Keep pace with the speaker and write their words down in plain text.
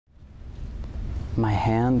My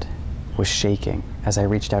hand was shaking as I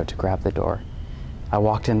reached out to grab the door. I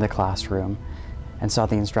walked into the classroom and saw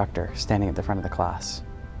the instructor standing at the front of the class.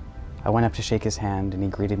 I went up to shake his hand and he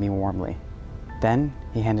greeted me warmly. Then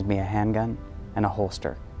he handed me a handgun and a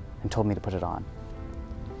holster and told me to put it on.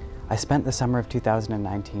 I spent the summer of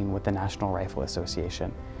 2019 with the National Rifle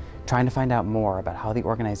Association, trying to find out more about how the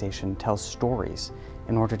organization tells stories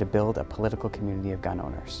in order to build a political community of gun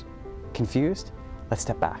owners. Confused? Let's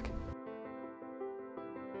step back.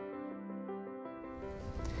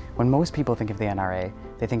 When most people think of the NRA,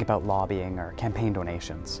 they think about lobbying or campaign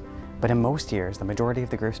donations. But in most years, the majority of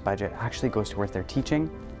the group's budget actually goes towards their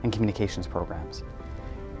teaching and communications programs.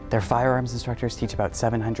 Their firearms instructors teach about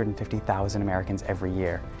 750,000 Americans every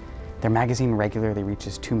year. Their magazine regularly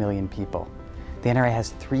reaches 2 million people. The NRA has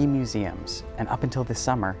 3 museums, and up until this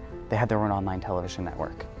summer, they had their own online television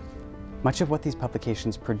network. Much of what these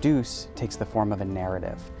publications produce takes the form of a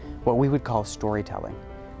narrative, what we would call storytelling,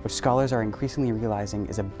 which scholars are increasingly realizing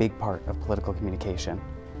is a big part of political communication.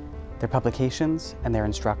 Their publications and their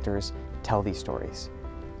instructors tell these stories.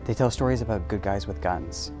 They tell stories about good guys with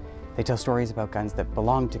guns. They tell stories about guns that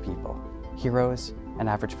belong to people, heroes and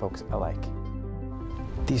average folks alike.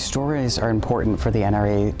 These stories are important for the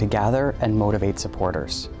NRA to gather and motivate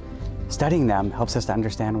supporters. Studying them helps us to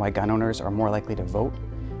understand why gun owners are more likely to vote,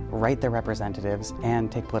 write their representatives,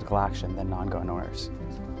 and take political action than non-gun owners.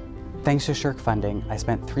 Thanks to SSHRC funding, I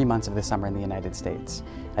spent 3 months of the summer in the United States,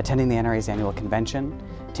 attending the NRA's annual convention,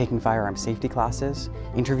 taking firearm safety classes,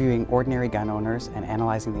 interviewing ordinary gun owners, and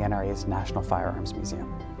analyzing the NRA's National Firearms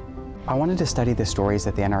Museum. I wanted to study the stories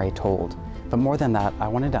that the NRA told, but more than that, I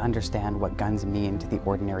wanted to understand what guns mean to the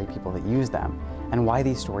ordinary people that use them, and why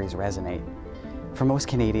these stories resonate. For most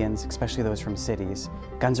Canadians, especially those from cities,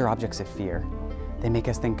 guns are objects of fear. They make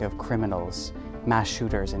us think of criminals, mass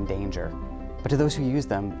shooters, and danger. But to those who use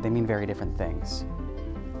them, they mean very different things.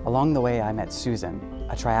 Along the way, I met Susan,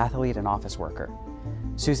 a triathlete and office worker.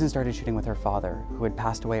 Susan started shooting with her father, who had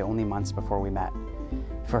passed away only months before we met.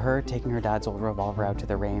 For her, taking her dad's old revolver out to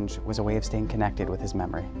the range was a way of staying connected with his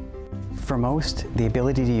memory. For most, the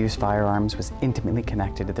ability to use firearms was intimately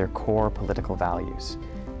connected to their core political values: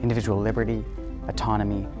 individual liberty,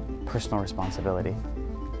 autonomy, personal responsibility.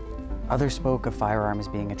 Others spoke of firearms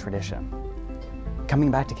being a tradition.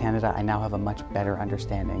 Coming back to Canada, I now have a much better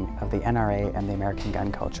understanding of the NRA and the American gun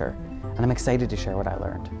culture, and I'm excited to share what I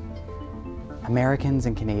learned. Americans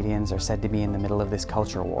and Canadians are said to be in the middle of this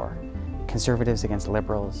culture war: conservatives against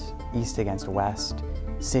liberals, East against West,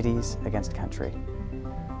 cities against country.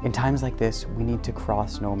 In times like this, we need to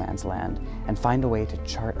cross no man's land and find a way to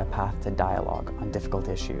chart a path to dialogue on difficult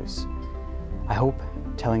issues. I hope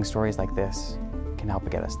telling stories like this can help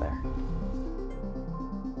get us there.